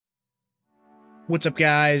What's up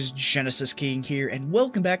guys, Genesis King here, and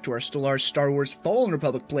welcome back to our Stellaris Star Wars Fallen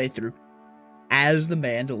Republic playthrough as the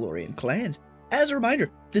Mandalorian Clans. As a reminder,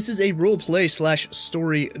 this is a roleplay /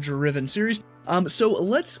 story-driven series, so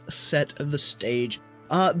let's set the stage.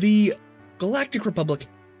 The Galactic Republic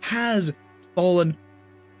has fallen,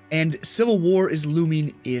 and civil war is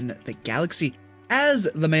looming in the galaxy. As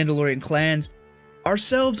the Mandalorian Clans,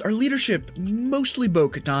 ourselves, our leadership, mostly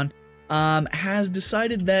Bo-Katan, has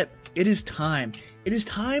decided that it is time. It is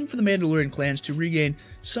time for the Mandalorian clans to regain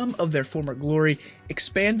some of their former glory,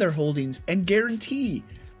 expand their holdings, and guarantee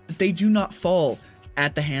that they do not fall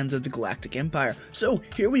at the hands of the Galactic Empire. So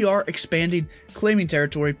here we are, expanding, claiming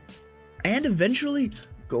territory, and eventually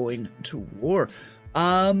going to war.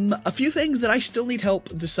 A few things that I still need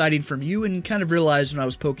help deciding from you and kind of realized when I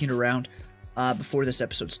was poking around before this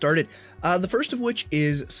episode started. The first of which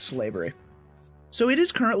is slavery. So it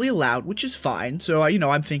is currently allowed, which is fine. So,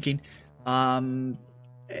 I'm thinking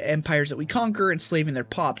empires that we conquer, enslaving their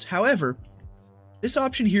pops. However, this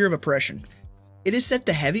option here of oppression, it is set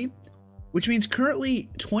to heavy, which means currently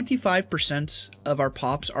 25% of our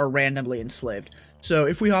pops are randomly enslaved. So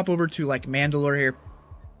if we hop over to like Mandalore here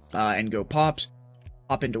and go pops,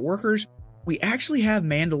 hop into workers, we actually have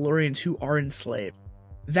Mandalorians who are enslaved.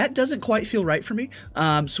 That doesn't quite feel right for me.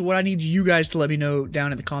 So what I need you guys to let me know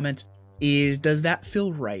down in the comments is, does that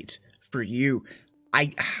feel right for you?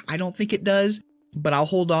 I don't think it does, but I'll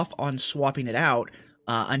hold off on swapping it out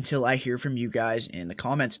until I hear from you guys in the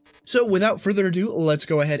comments. So without further ado, let's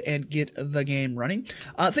go ahead and get the game running.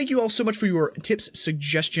 Thank you all so much for your tips,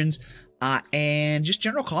 suggestions, and just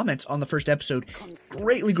general comments on the first episode.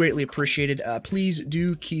 Greatly appreciated. Please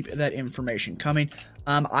do keep that information coming.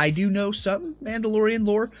 I do know some Mandalorian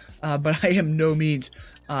lore, but I am no means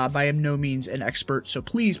an expert, so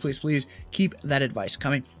please keep that advice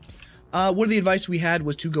coming. One of the advice we had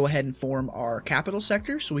was to go ahead and form our capital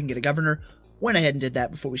sector so we can get a governor. Went ahead and did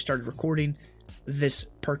that before we started recording this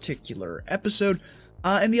particular episode.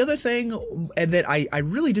 And the other thing that I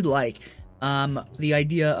really did like, the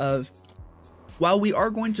idea of, while we are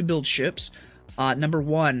going to build ships, number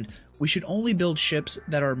one, we should only build ships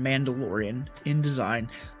that are Mandalorian in design.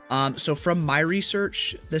 So from my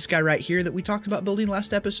research, this guy right here that we talked about building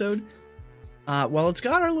last episode, while it's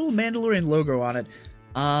got our little Mandalorian logo on it,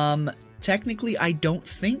 technically I don't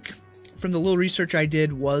think, from the little research I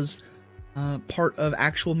did, was part of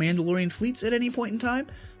actual Mandalorian fleets at any point in time.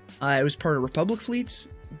 It was part of Republic fleets,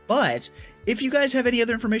 but if you guys have any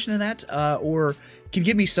other information than that, or can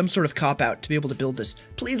give me some sort of cop-out to be able to build this,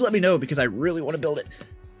 please let me know, because I really want to build it.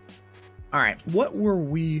 Alright, what were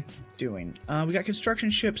we doing? We got construction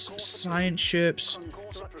ships, science ships.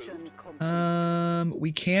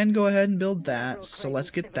 We can go ahead and build that, so let's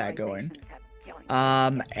get that going.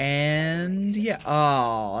 And yeah,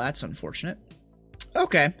 oh, that's unfortunate.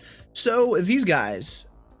 Okay, so these guys,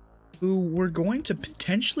 who were going to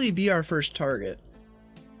potentially be our first target,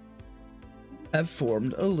 have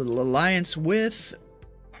formed a little alliance with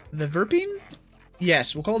the Verpine?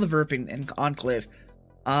 Yes, we'll call the Verpine and Enclave.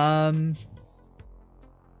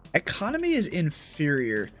 Economy is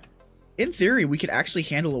inferior. In theory, we could actually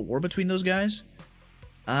handle a war between those guys.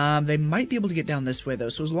 They might be able to get down this way, though.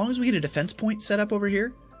 So as long as we get a defense point set up over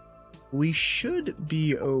here, we should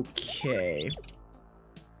be okay.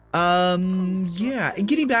 Yeah, and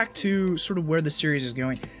getting back to sort of where the series is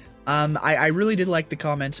going, I really did like the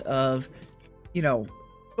comment of,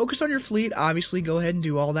 focus on your fleet, obviously, go ahead and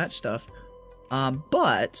do all that stuff.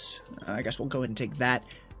 But, I guess we'll go ahead and take that.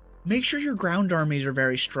 Make sure your ground armies are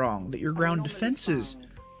very strong, that your ground defenses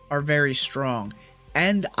are very strong.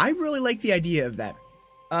 And I really like the idea of that,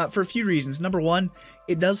 for a few reasons. Number one,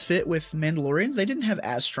 it does fit with Mandalorians. They didn't have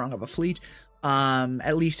as strong of a fleet,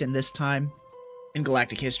 at least in this time in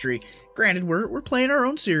galactic history. Granted, we're playing our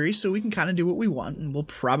own series, so we can kind of do what we want, and we'll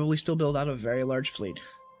probably still build out a very large fleet.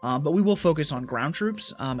 But we will focus on ground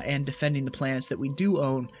troops, and defending the planets that we do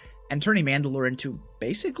own, and turning Mandalore into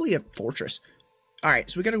basically a fortress.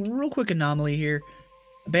 Alright, so we got a real quick anomaly here.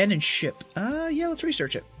 Abandoned ship. Yeah, let's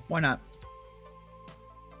research it. Why not?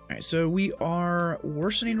 Alright, so we are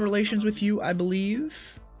worsening relations with you, I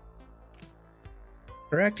believe.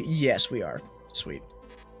 Correct? Yes, we are. Sweet.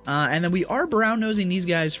 And then we are brown-nosing these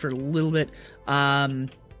guys for a little bit. I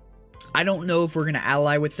don't know if we're going to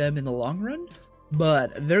ally with them in the long run,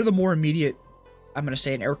 but they're the more immediate, I'm going to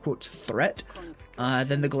say in air quotes, threat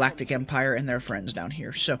than the Galactic Empire and their friends down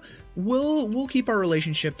here. So we'll keep our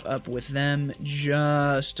relationship up with them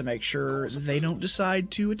just to make sure they don't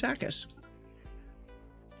decide to attack us.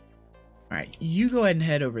 Alright, you go ahead and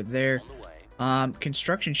head over there.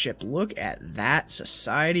 Construction ship, look at that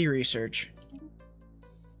society research.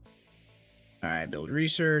 Alright, build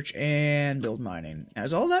research and build mining. Now,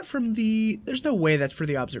 is all that from the... There's no way that's for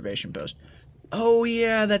the observation post. Oh,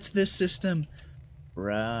 yeah, that's this system.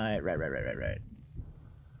 Right.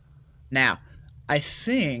 Now, I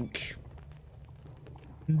think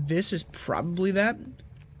this is probably that.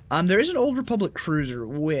 There is an Old Republic cruiser,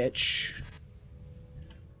 which...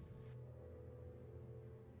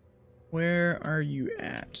 Where are you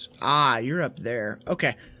at? Ah, you're up there.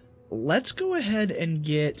 Okay, let's go ahead and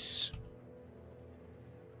get...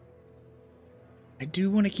 I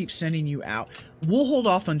do want to keep sending you out. We'll hold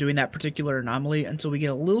off on doing that particular anomaly until we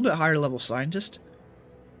get a little bit higher level scientist.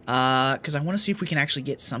 Because I want to see if we can actually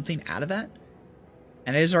get something out of that.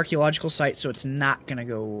 And it is an archaeological site, so it's not going to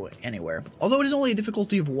go anywhere. Although it is only a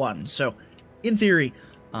difficulty of 1, so in theory,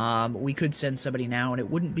 we could send somebody now and it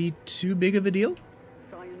wouldn't be too big of a deal.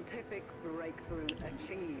 Scientific breakthrough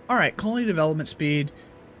achieved. Alright, colony development speed,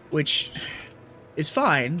 which is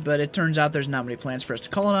fine, but it turns out there's not many plans for us to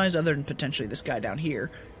colonize other than potentially this guy down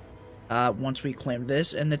here. Once we claim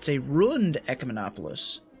this, and it's a ruined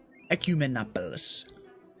Ecumenopolis.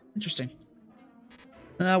 Interesting.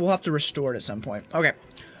 We'll have to restore it at some point. Okay.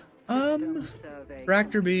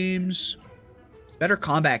 Tractor beams. Better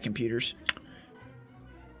combat computers.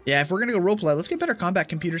 Yeah, if we're gonna go roleplay, let's get better combat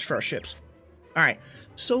computers for our ships. Alright.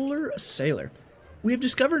 Solar Sailor. We have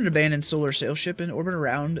discovered an abandoned solar sail ship in orbit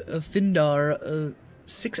around Findar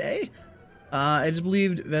 6A. It is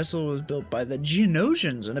believed vessel was built by the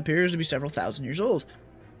Geonosians and appears to be several thousand years old.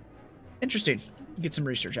 Interesting. Get some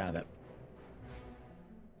research out of it.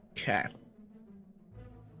 Okay.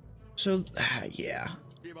 So, yeah.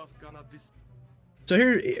 So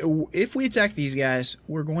here, if we attack these guys,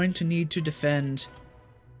 we're going to need to defend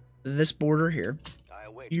this border here.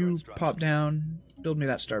 You pop down, build me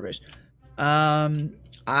that starbase.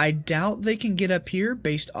 I doubt they can get up here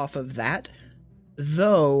based off of that,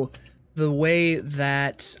 though the way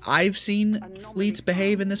that I've seen fleets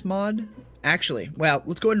behave in this mod, actually, well,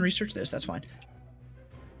 let's go ahead and research this, that's fine.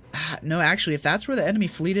 No, actually, if that's where the enemy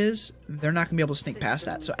fleet is, they're not going to be able to sneak past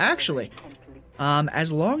that. So actually,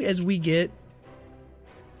 as long as we get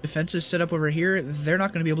defenses set up over here, they're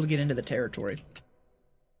not going to be able to get into the territory,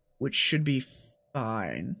 which should be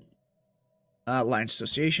fine. Alliance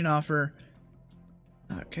Association offer.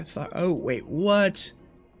 Oh, wait, what?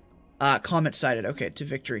 Comet sighted. Okay, to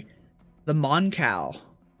victory. The Moncal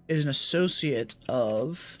is an associate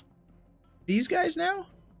of these guys now?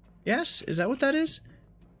 Yes? Is that what that is?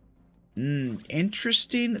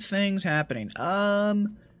 Interesting things happening.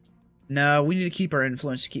 No, we need to keep our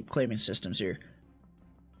influence to keep claiming systems here.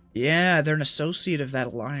 Yeah, they're an associate of that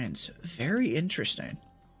alliance. Very interesting.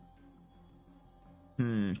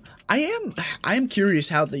 I am curious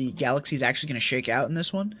how the galaxy is actually going to shake out in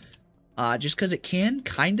this one. Just because it can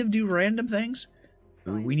kind of do random things.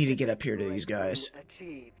 Ooh, we need to get up here to these guys.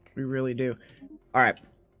 We really do. Alright.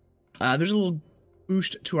 There's a little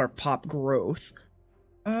boost to our pop growth.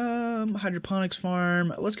 Hydroponics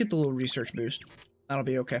farm. Let's get the little research boost. That'll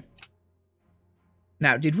be okay.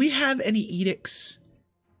 Now, did we have any edicts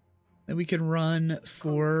that we could run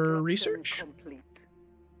for research?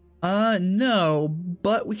 No,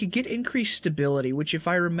 but we could get increased stability, which if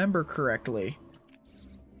I remember correctly,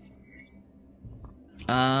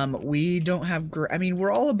 we don't have, I mean,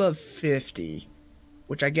 we're all above 50,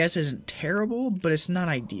 which I guess isn't terrible, but it's not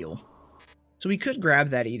ideal. So we could grab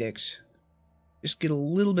that edict, just get a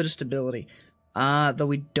little bit of stability, though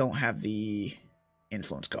we don't have the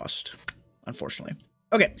influence cost, unfortunately.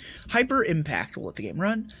 Okay, Hyper Impact will let the game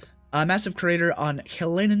run. A massive crater on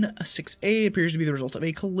Kalanin 6A appears to be the result of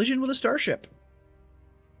a collision with a starship.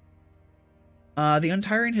 The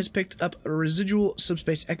Untiring has picked up residual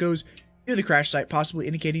subspace echoes near the crash site, possibly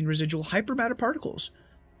indicating residual hypermatter particles.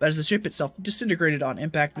 But as the ship itself disintegrated on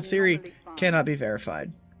impact, the theory cannot be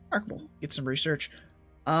verified. Remarkable. Get some research.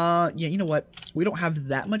 Yeah, you know what? We don't have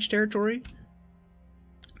that much territory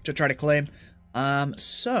to try to claim.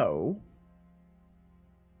 So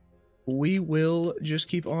we will just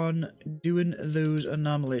keep on doing those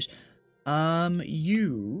anomalies.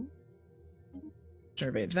 You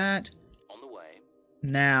survey that. On the way.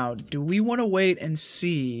 Now, do we want to wait and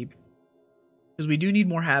see? Because we do need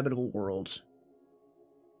more habitable worlds.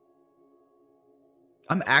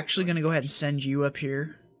 I'm actually going to go ahead and send you up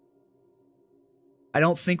here. I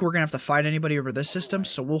don't think we're going to have to fight anybody over this system,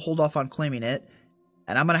 so we'll hold off on claiming it.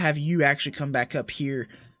 And I'm going to have you actually come back up here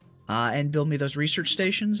and build me those research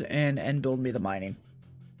stations and build me the mining.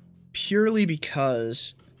 Purely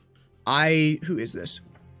because who is this?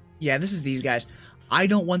 Yeah, this is these guys. I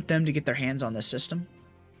don't want them to get their hands on this system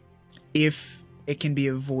if it can be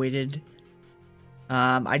avoided.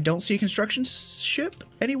 I don't see a construction ship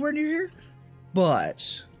anywhere near here.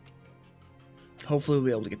 but hopefully we'll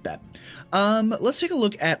be able to get that. Let's take a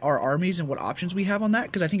look at our armies and what options we have on that,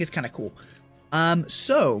 because I think it's kind of cool.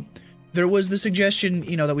 So there was the suggestion,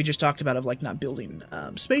 you know, that we just talked about of like not building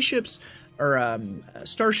spaceships or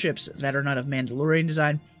starships that are not of Mandalorian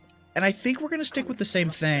design. And I think we're going to stick with the same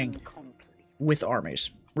thing with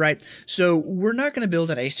armies, right? So we're not going to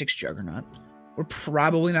build an A6 Juggernaut. We're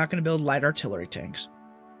probably not going to build light artillery tanks.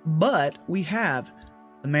 But we have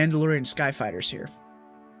the Mandalorian Skyfighters here,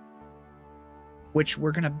 which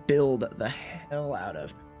we're going to build the hell out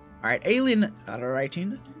of. All right, alien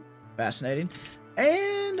writing. Fascinating.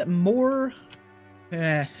 And more...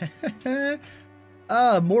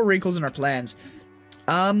 more wrinkles in our plans.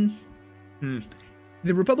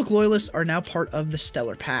 The Republic Loyalists are now part of the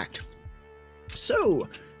Stellar Pact. So,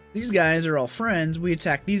 these guys are all friends. We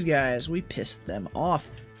attack these guys. We piss them off.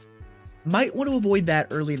 Might want to avoid that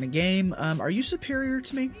early in the game. Are you superior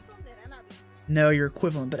to me? No, you're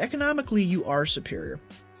equivalent, but economically you are superior.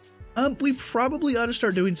 We probably ought to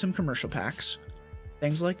start doing some commercial pacts.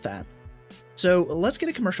 Things like that. So, let's get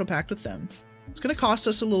a commercial pact with them. It's going to cost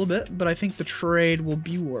us a little bit, but I think the trade will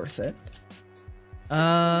be worth it.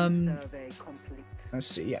 Let's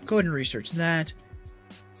see. Yeah, go ahead and research that.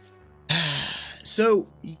 So,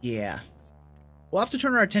 yeah. We'll have to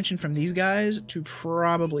turn our attention from these guys to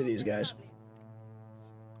probably these guys.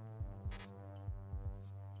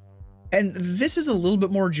 And this is a little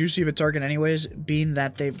bit more juicy of a target anyways, being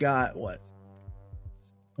that they've got, what?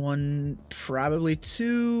 One, probably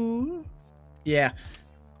two... Yeah.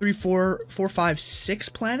 3, 4, 5, 6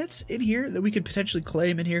 planets in here that we could potentially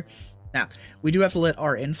claim in here. Now, we do have to let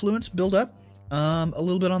our influence build up a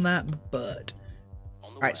little bit on that, but...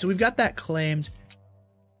 Alright, so we've got that claimed.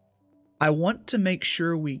 I want to make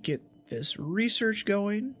sure we get this research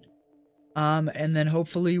going, and then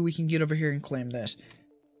hopefully we can get over here and claim this.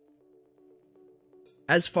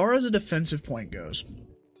 As far as a defensive point goes...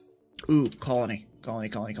 Ooh, colony.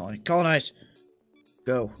 Colonize.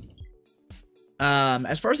 Go.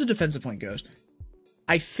 As far as the defensive point goes,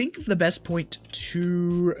 I think the best point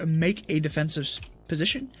to make a defensive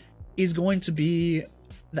position is going to be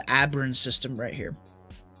the Aberrant system right here.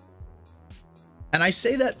 And I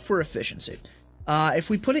say that for efficiency. If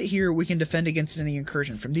we put it here, we can defend against any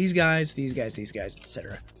incursion from these guys,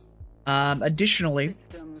 etc. Additionally,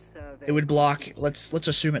 it would block, let's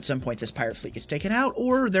assume at some point this pirate fleet gets taken out,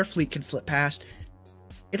 or their fleet can slip past.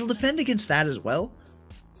 It'll defend against that as well.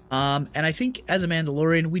 And I think as a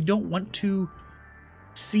Mandalorian, we don't want to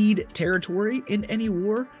cede territory in any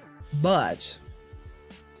war, but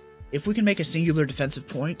if we can make a singular defensive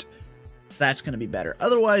point, that's going to be better.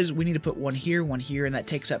 Otherwise, we need to put one here, and that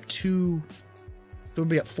takes up 2, so we'll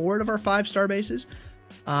be at 4 out of our 5 star bases,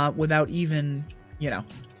 without even, you know,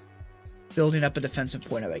 building up a defensive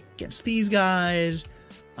point against these guys,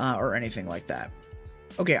 or anything like that.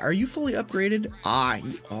 Okay, are you fully upgraded? Ah,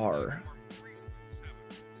 you are.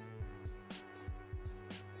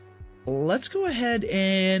 Let's go ahead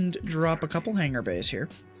and drop a couple hangar bays here.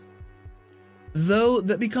 Though,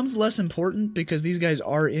 that becomes less important because these guys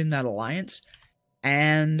are in that alliance,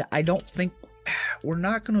 and I don't think... We're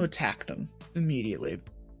not going to attack them immediately.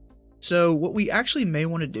 So, what we actually may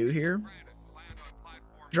want to do here...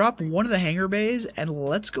 Drop one of the hangar bays, and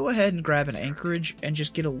let's go ahead and grab an anchorage and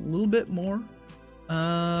just get a little bit more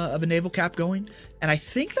of a naval cap going. And I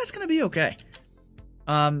think that's going to be okay.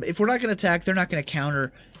 If we're not going to attack, they're not going to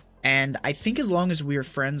counter... And I think as long as we are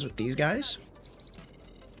friends with these guys,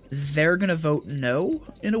 they're going to vote no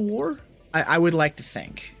in a war. I would like to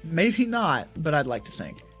think. Maybe not, but I'd like to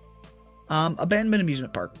think. Abandonment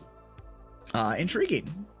amusement park.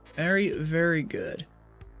 Intriguing. Very, very good.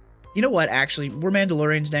 You know what, actually? We're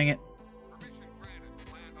Mandalorians, dang it.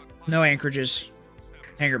 No anchorages.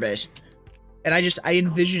 Hangar base. And I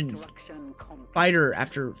envision... fighter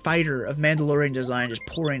after fighter of Mandalorian design just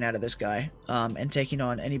pouring out of this guy, and taking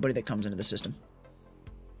on anybody that comes into the system.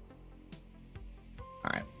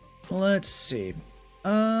 Alright, let's see.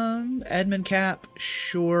 Admin cap,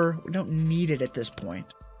 sure. We don't need it at this point.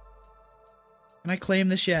 Can I claim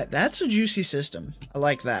this yet? That's a juicy system. I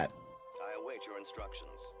like that. I await your instructions.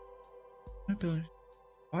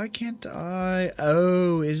 Why can't I?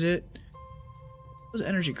 Oh, is it? Those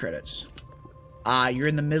energy credits. Ah, you're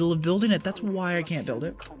in the middle of building it. That's why I can't build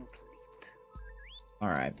it.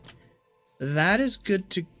 Alright. That is good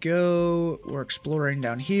to go. We're exploring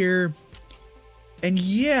down here. And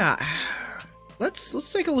yeah, let's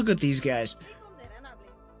take a look at these guys.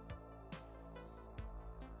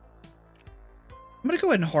 I'm going to go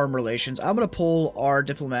ahead and harm relations. I'm going to pull our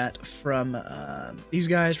diplomat from these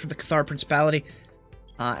guys, from the Cathar Principality.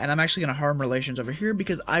 And I'm actually going to harm relations over here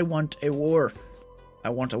because I want a war. I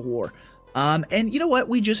want a war. And you know what?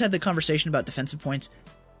 We just had the conversation about defensive points.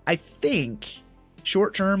 I think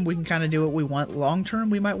short term, we can kind of do what we want. Long term,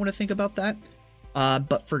 we might want to think about that.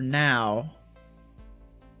 But for now,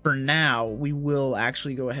 we will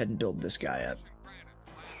actually go ahead and build this guy up.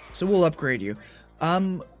 So we'll upgrade you.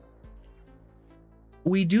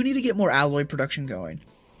 We do need to get more alloy production going.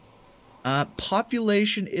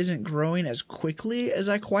 Population isn't growing as quickly as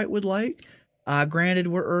I quite would like. Granted,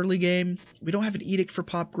 we're early game. We don't have an edict for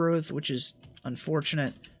pop growth, which is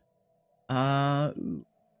unfortunate.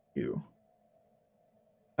 Ew.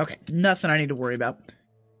 Okay, nothing I need to worry about.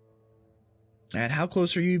 And how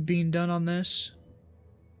close are you being done on this?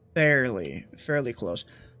 Fairly close.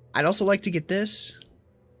 I'd also like to get this,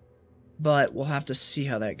 but we'll have to see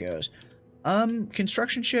how that goes.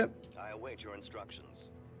 Construction ship. I await your instructions.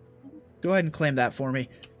 Go ahead and claim that for me.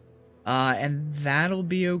 And that'll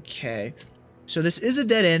be okay. So this is a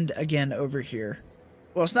dead end again over here.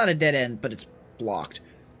 Well, it's not a dead end, but it's blocked.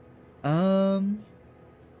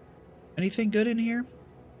 Anything good in here?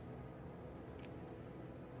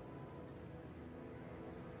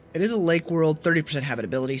 It is a lake world, 30%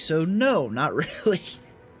 habitability, so no, not really.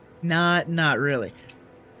 Not really.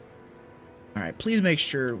 Alright, please make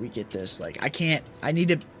sure we get this. Like, I need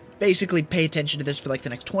to basically pay attention to this for like the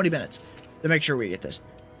next 20 minutes to make sure we get this.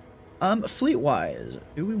 Fleet-wise,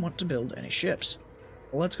 do we want to build any ships?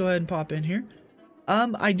 Well, let's go ahead and pop in here.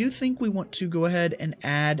 I do think we want to go ahead and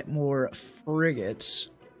add more frigates.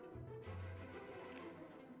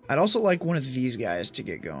 I'd also like one of these guys to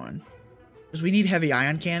get going, because we need heavy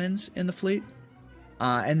ion cannons in the fleet.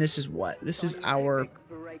 And this is what? This is our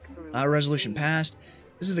resolution passed.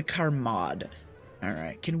 This is the Karmad.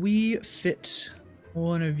 Alright, can we fit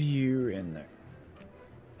one of you in there?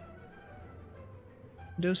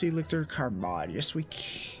 Dosi Lictor Karmad. Yes, we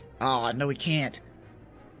can. Oh, no, we can't.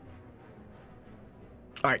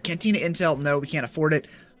 Alright, Cantina Intel. No, we can't afford it.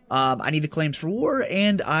 I need the claims for war,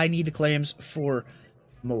 and I need the claims for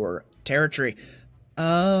more territory.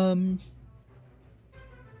 Yeah,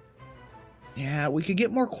 we could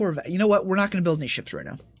get more Corvette. You know what? We're not going to build any ships right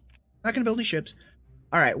now. Not going to build any ships.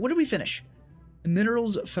 Alright, what did we finish?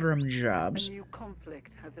 Minerals from jobs. A new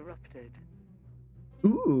conflict has erupted.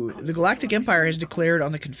 Ooh, the Galactic Empire has declared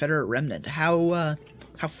on the Confederate Remnant. How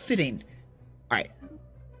fitting. Alright.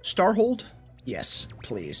 Starhold? Yes,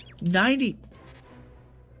 please.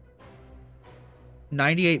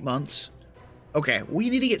 98 months. Okay, we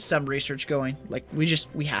need to get some research going. Like, we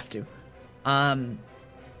have to. Because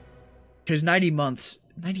 90 months,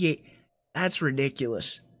 98, that's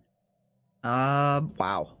ridiculous.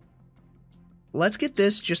 Wow. Let's get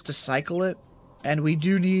this just to cycle it. And we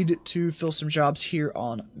do need to fill some jobs here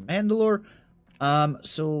on Mandalore.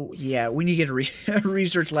 So, yeah, we need to get a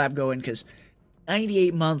research lab going, because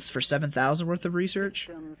 98 months for 7,000 worth of research?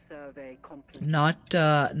 Not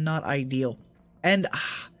ideal. And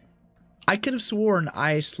I could have sworn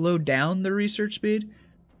I slowed down the research speed,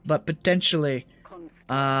 but potentially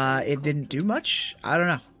it didn't do much? I don't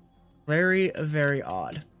know. Very, very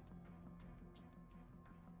odd.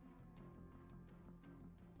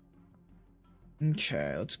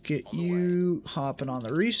 Okay, let's get you hopping on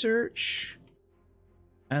the research.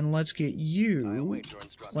 And let's get you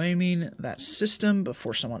claiming that system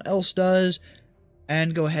before someone else does.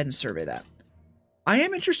 And go ahead and survey that. I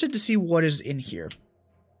am interested to see what is in here.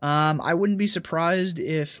 I wouldn't be surprised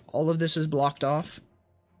if all of this is blocked off.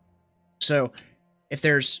 So, if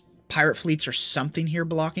there's pirate fleets or something here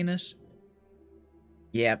blocking this.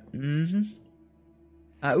 Yep. Ooh,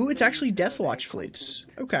 it's actually Death Watch fleets.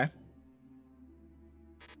 Okay.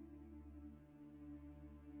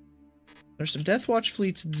 There's some Death Watch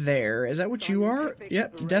fleets there. Is that what you are?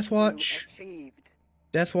 Yep, Death Watch.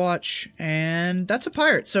 Death Watch, and that's a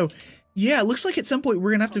pirate. So, yeah, it looks like at some point we're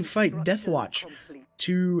going to have to fight Death Watch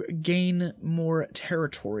to gain more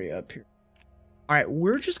territory up here. Alright,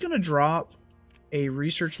 we're just going to drop a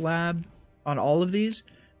research lab on all of these.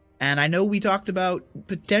 And I know we talked about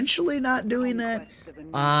potentially not doing that,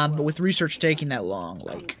 but with research taking that long,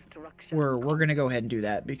 like, we're going to go ahead and do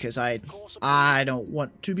that, because I don't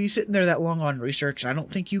want to be sitting there that long on research, and I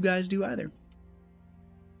don't think you guys do either.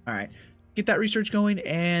 Alright, get that research going,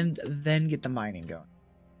 and then get the mining going.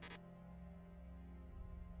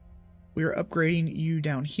 We're upgrading you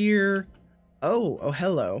down here. Oh,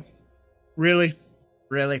 hello. Really?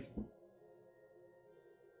 Really?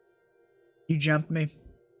 You jumped me?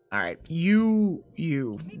 Alright, you,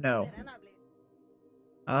 no.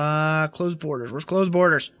 Closed borders. Where's closed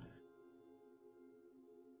borders?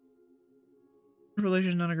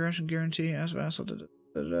 Relations, non-aggression guarantee, as vassal,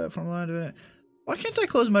 formula. Why can't I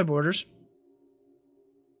close my borders?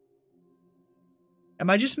 Am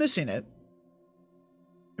I just missing it?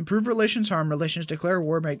 Improve relations, harm relations, declare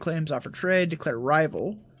war, make claims, offer trade, declare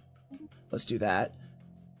rival. Let's do that.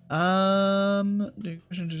 I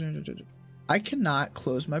cannot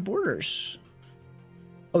close my borders.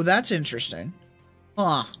 Oh, that's interesting.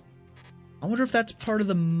 Huh. I wonder if that's part of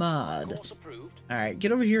the mod. Alright,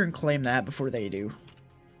 get over here and claim that before they do.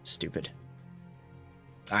 Stupid.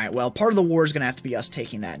 Alright, well, part of the war is going to have to be us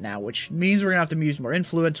taking that now, which means we're going to have to use more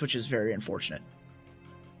influence, which is very unfortunate.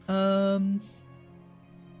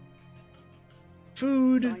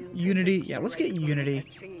 Food, unity. Yeah, let's get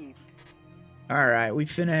unity. Alright, we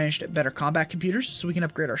finished better combat computers, so we can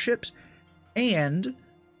upgrade our ships. And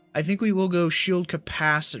I think we will go shield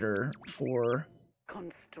capacitor for...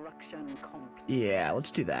 Construction complete. Yeah,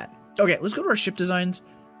 let's do that. Okay, let's go to our ship designs,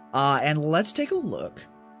 and let's take a look.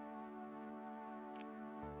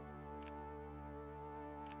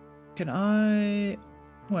 Can I...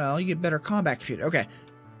 Well, you get better combat computer. Okay,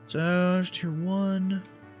 so tier 1.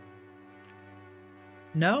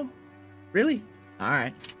 No? Really?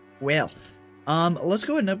 Alright. Well, let's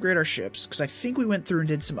go ahead and upgrade our ships, because I think we went through and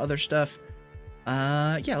did some other stuff.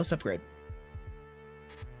 Yeah, let's upgrade.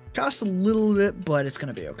 Cost a little bit, but it's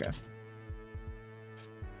going to be okay.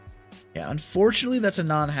 Yeah, unfortunately, that's a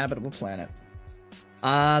non-habitable planet.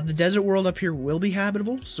 The desert world up here will be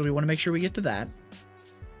habitable, so we want to make sure we get to that.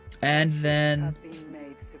 And then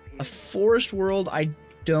a forest world I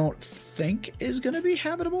don't think is going to be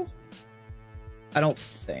habitable. I don't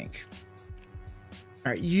think.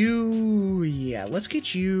 Alright, you... Yeah, let's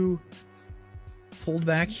get you pulled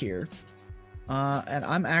back here. And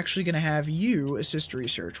I'm actually going to have you assist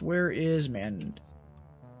research. Where is There's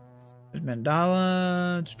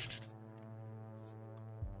Mandala.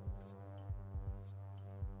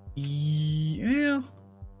 Yeah.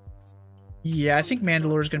 Yeah, I think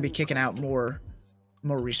Mandalore is going to be kicking out more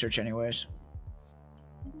research anyways.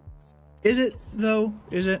 Is it, though?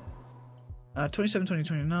 Is it? 27, 20,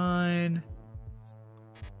 29.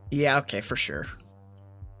 Yeah, okay, for sure.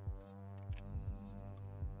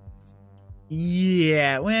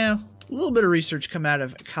 Yeah, well, a little bit of research coming out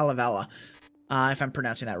of Kalevala, if I'm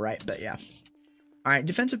pronouncing that right, but yeah. Alright,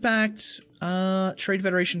 Defensive Pact, Trade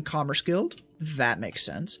Federation, Commerce Guild. That makes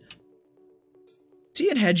sense. See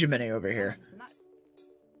an hegemony over here.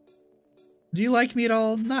 Do you like me at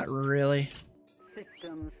all? Not really.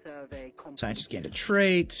 System survey. Scientists gained a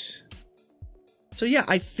trait. So yeah,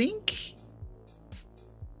 I think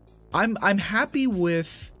I'm happy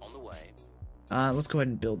with... On the way. Let's go ahead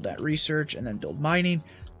and build that research and then build mining.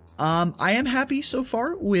 I am happy so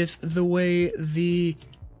far with the way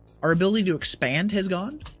our ability to expand has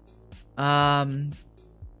gone.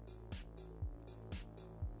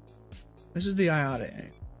 This is the IOTA.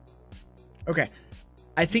 Okay.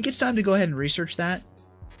 I think it's time to go ahead and research that,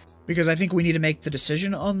 because I think we need to make the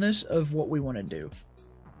decision on this of what we want to do.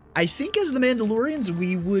 I think as the Mandalorians,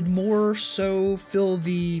 we would more so fill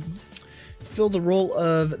the role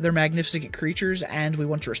of their magnificent creatures, and we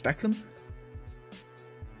want to respect them.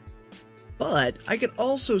 But I could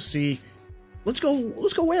also see, let's go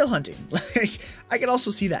whale hunting. Like, I could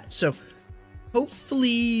also see that. So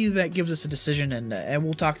hopefully that gives us a decision, and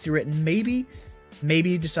we'll talk through it, and maybe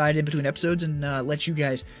decide in between episodes and let you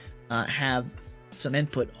guys have some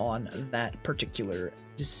input on that particular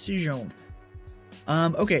decision.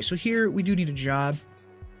 Okay, so here we do need a job.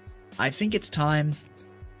 I think it's time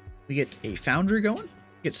we get a foundry going,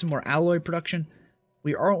 get some more alloy production.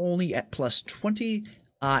 We are only at plus 20,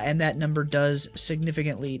 and that number does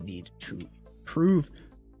significantly need to improve.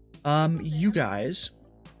 You guys,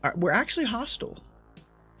 we're actually hostile.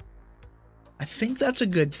 I think that's a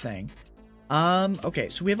good thing. Okay,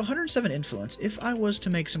 so we have 107 influence. If I was to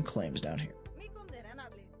make some claims down here,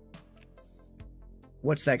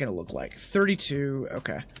 what's that going to look like? 32,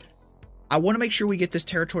 okay. I want to make sure we get this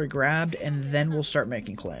territory grabbed, and then we'll start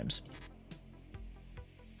making claims.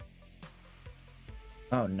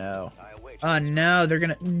 Oh no. Oh no, they're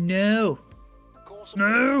gonna, no!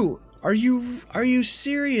 No! Are you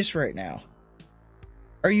serious right now?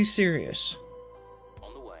 Are you serious?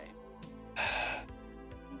 On the way.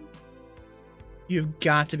 You've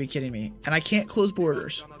got to be kidding me. And I can't close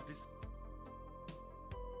borders.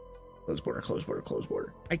 Close border, close border, close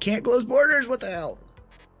border. I can't close borders, what the hell?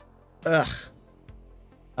 Ugh.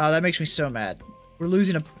 Oh, that makes me so mad. We're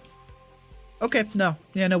losing a... Okay, no.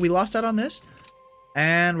 Yeah, no, we lost out on this.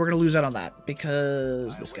 And we're going to lose out on that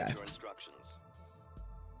because this guy.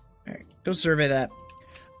 Alright, go survey that.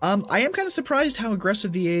 I am kind of surprised how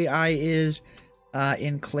aggressive the AI is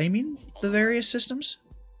in claiming the various systems,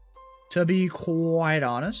 to be quite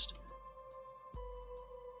honest.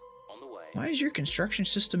 Why is your construction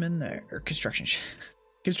system in there? Or construction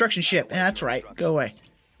construction ship. That's right. Go away.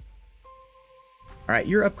 Alright,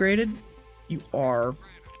 you're upgraded. You are.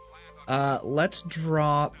 Let's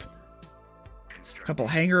drop a couple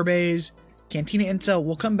hangar bays. Cantina intel,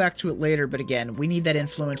 we'll come back to it later, but again, we need that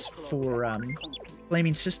influence for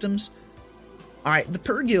flaming systems. Alright, the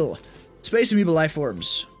Purgil. Space amoeba life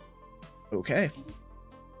forms. Okay.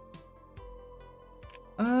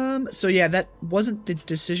 So yeah, that wasn't the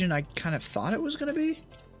decision I kind of thought it was going to be.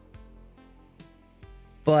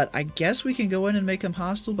 But I guess we can go in and make them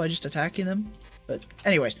hostile by just attacking them. But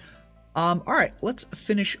anyways, alright, let's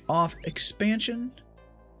finish off expansion.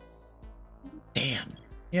 Damn.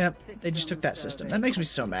 Yep, they just took that system. That makes me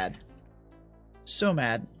so mad. So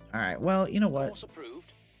mad. Alright, well, you know what?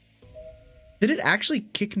 Did it actually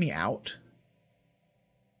kick me out?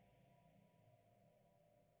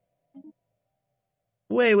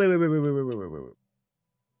 Wait.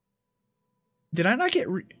 Did I not get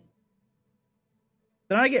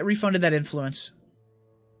refunded that influence?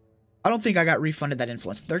 I don't think I got refunded that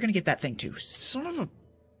influence. They're gonna get that thing too. Son of a...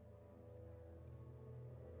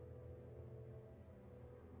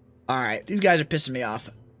 Alright, these guys are pissing me off.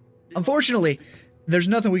 Unfortunately, there's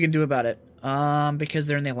nothing we can do about it. Because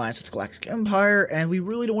they're in the alliance with the Galactic Empire, and we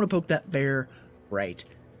really don't want to poke that bear right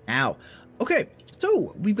now. Okay,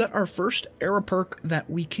 so we've got our first era perk that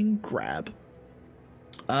we can grab.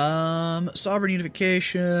 Sovereign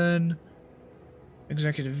Unification,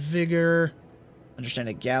 Executive Vigor, Understand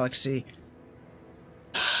a Galaxy.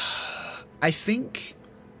 I think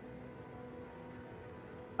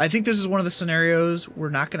this is one of the scenarios we're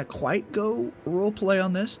not going to quite go roleplay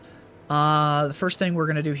on this. The first thing we're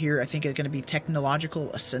going to do here, I think, is going to be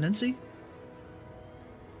Technological Ascendancy.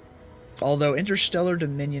 Although Interstellar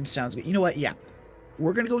Dominion sounds good. You know what? Yeah.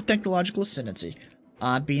 We're going to go with Technological Ascendancy.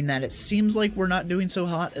 Being that it seems like we're not doing so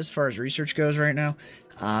hot as far as research goes right now.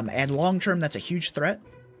 And long term, that's a huge threat.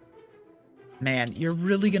 Man, you're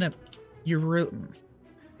really going to... You're really...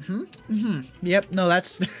 Yep, no,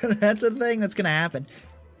 that's that's a thing that's going to happen.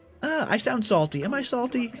 I sound salty. Am I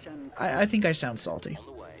salty? I think I sound salty.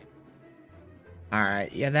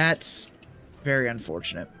 Alright, yeah, that's very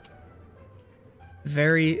unfortunate.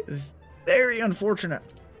 Very, very unfortunate.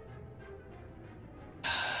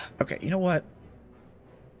 Okay, you know what?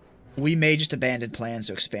 We may just abandon plans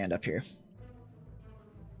to expand up here.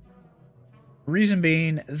 Reason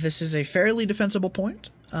being, this is a fairly defensible point.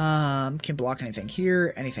 Can block anything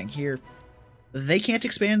here, anything here. They can't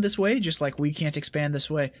expand this way, just like we can't expand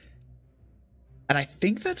this way. And I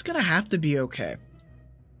think that's going to have to be okay.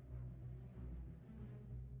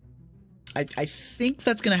 I think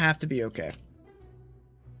that's going to have to be okay.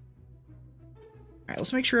 Alright,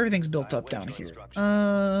 let's make sure everything's built up down here.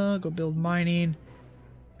 Go build mining.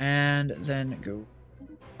 And then go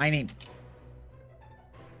mining.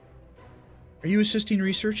 Are you assisting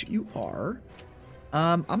research? You are.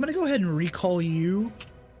 I'm going to go ahead and recall you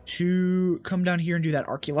to come down here and do that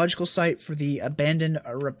archaeological site for the abandoned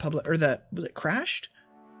Republic, or the, was it crashed?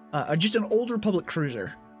 Just an old Republic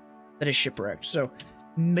cruiser that is shipwrecked. So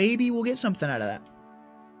maybe we'll get something out of that.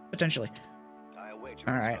 Potentially.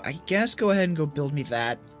 Alright, I guess go ahead and go build me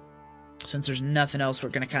that, since there's nothing else we're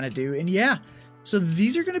going to kind of do. And yeah, so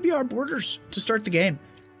these are going to be our borders to start the game.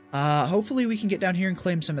 Hopefully we can get down here and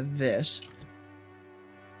claim some of this.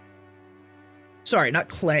 Sorry, not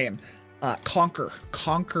claim. Conquer.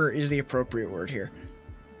 Conquer is the appropriate word here.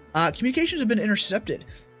 Communications have been intercepted.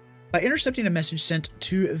 By intercepting a message sent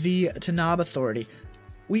to the Tanab Authority,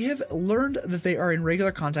 we have learned that they are in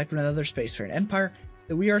regular contact with another spacefaring empire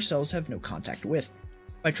that we ourselves have no contact with.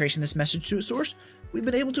 By tracing this message to its source, we've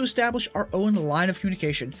been able to establish our own line of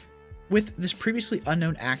communication with this previously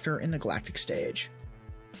unknown actor in the galactic stage.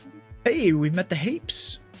 Hey, we've met the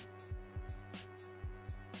Hapes.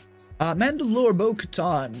 Mandalore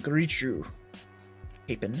Bo-Katan, greet you.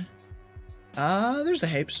 Hapen. There's the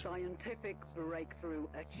Hapes. Scientific breakthrough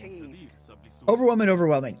achieved.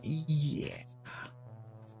 Overwhelming. Yeah.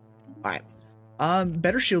 Alright.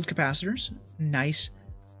 Better shield capacitors. Nice.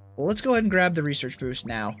 Let's go ahead and grab the research boost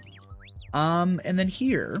now. And then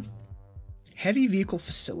here, heavy vehicle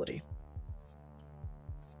facility.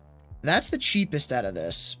 That's the cheapest out of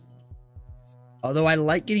this. Although I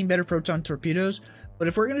like getting better proton torpedoes, but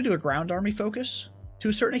if we're going to do a ground army focus, to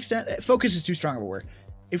a certain extent, focus is too strong of a word.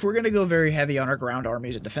 If we're going to go very heavy on our ground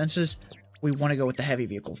armies and defenses, we want to go with the heavy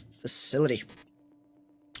vehicle facility.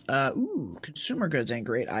 Ooh, consumer goods ain't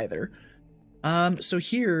great either. So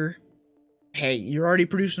here, hey, you're already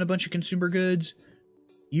producing a bunch of consumer goods.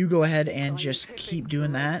 You go ahead and just keep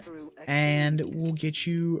doing that, and we'll get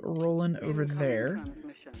you rolling over there.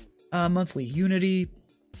 Monthly Unity.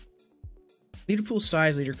 Leader pool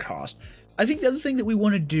size, leader cost. I think the other thing that we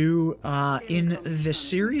want to do in this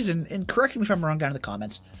series, and correct me if I'm wrong down in the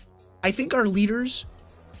comments, I think our leaders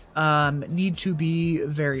need to be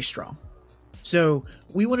very strong. So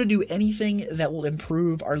we want to do anything that will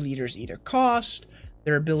improve our leaders' either cost,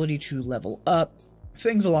 their ability to level up,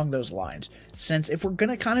 things along those lines. Since if we're going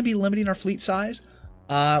to kind of be limiting our fleet size,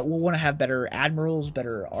 we'll want to have better admirals,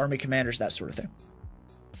 better army commanders, that sort of thing.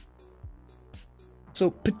 So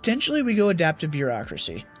potentially we go adaptive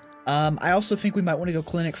bureaucracy. I also think we might want to go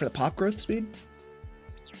clinic for the pop growth speed.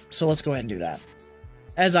 So let's go ahead and do that.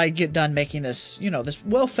 As I get done making this, this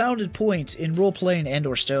well-founded point in role-playing and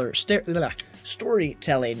or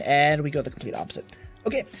storytelling, and we go the complete opposite.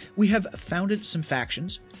 Okay, we have founded some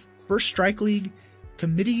factions. First Strike League,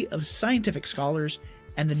 Committee of Scientific Scholars,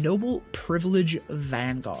 and the Noble Privilege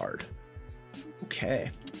Vanguard.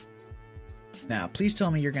 Okay. Now, please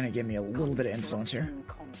tell me you're going to give me a little bit of influence here.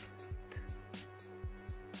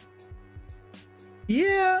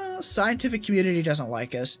 Yeah, scientific community doesn't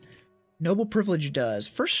like us. Noble Privilege does.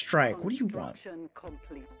 First Strike, what do you want?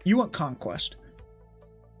 You want Conquest.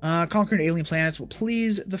 Conquering alien planets will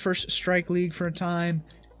please the First Strike League for a time.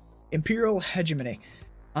 Imperial Hegemony.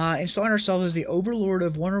 Installing ourselves as the overlord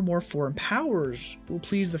of one or more foreign powers will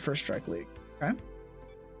please the First Strike League. Okay.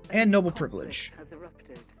 And Noble Privilege.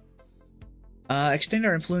 Extend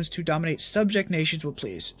our influence to dominate subject nations will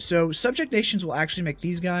please. So subject nations will actually make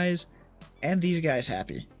these guys and these guys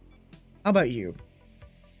happy. How about you?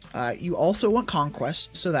 You also want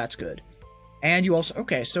Conquest, so that's good. And you also...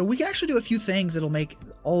 Okay, so we can actually do a few things that'll make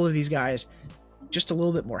all of these guys just a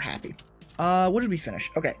little bit more happy. What did we finish?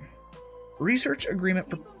 Okay. Research agreement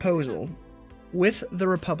proposal with the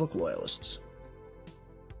Republic Loyalists.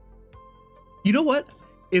 You know what?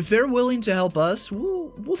 If they're willing to help us,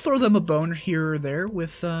 we'll throw them a bone here or there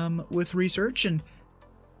with research, and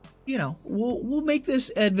we'll make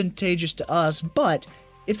this advantageous to us. But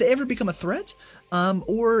if they ever become a threat,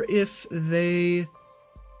 or if they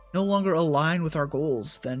no longer align with our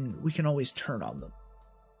goals, then we can always turn on them.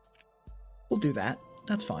 We'll do that.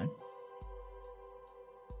 That's fine.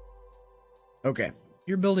 Okay,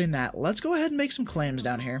 you're building that. Let's go ahead and make some claims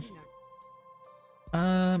down here.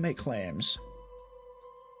 Make claims.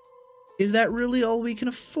 Is that really all we can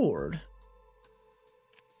afford?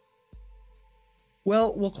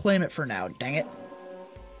 Well, we'll claim it for now, dang it.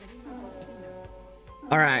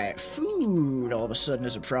 Alright, food all of a sudden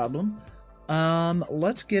is a problem.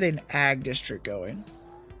 Let's get an ag district going.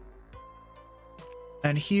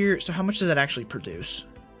 And here, so how much does that actually produce?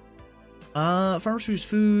 Farmers produce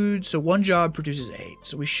food, so one job produces 8.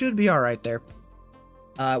 So we should be alright there.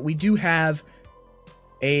 We do have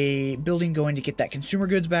a building going to get that consumer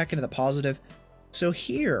goods back into the positive. So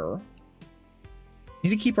here,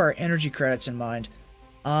 need to keep our energy credits in mind.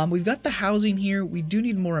 We've got the housing here. We do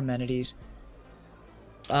need more amenities.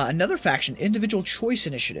 Another faction, Individual Choice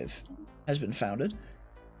Initiative, has been founded.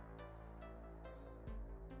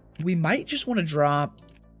 We might just want to drop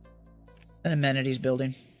an amenities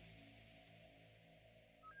building.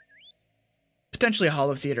 Potentially a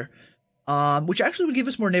holo theater. Which actually would give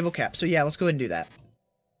us more naval caps. So yeah, let's go ahead and do that.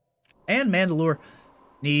 And Mandalore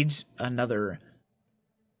needs another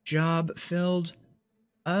job filled.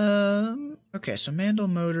 Okay, so Mandal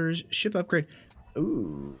Motors, ship upgrade.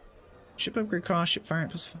 Ooh. Ship upgrade cost, ship firing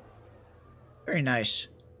plus 5. Very nice.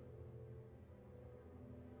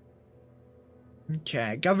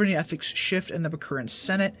 Okay, governing ethics shift in the Bakuran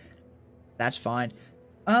Senate. That's fine.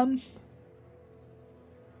 Can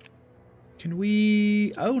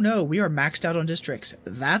we... Oh no, we are maxed out on districts.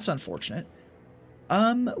 That's unfortunate.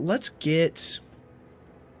 Let's get...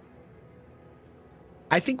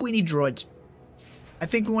 I think we need droids. I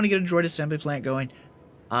think we want to get a droid assembly plant going.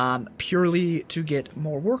 Purely to get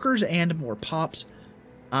more workers and more pops.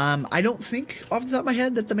 I don't think, off the top of my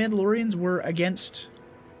head, that the Mandalorians were against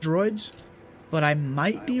droids. But I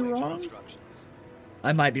might be wrong.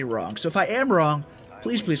 I might be wrong. So if I am wrong,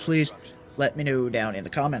 please, please, please, let me know down in the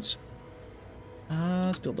comments.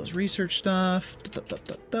 Let's build those research stuff.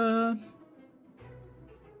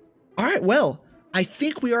 Alright, well, I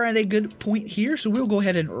think we are at a good point here, so we'll go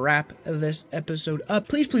ahead and wrap this episode up.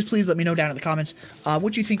 Please, please, please let me know down in the comments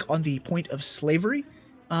what you think on the point of slavery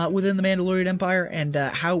within the Mandalorian Empire and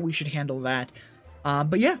how we should handle that.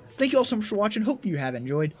 But yeah, thank you all so much for watching. Hope you have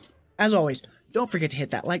enjoyed. As always, don't forget to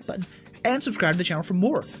hit that like button and subscribe to the channel for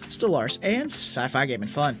more Stellaris and sci-fi gaming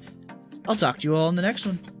fun. I'll talk to you all in the next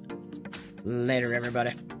one. Later,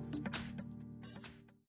 everybody.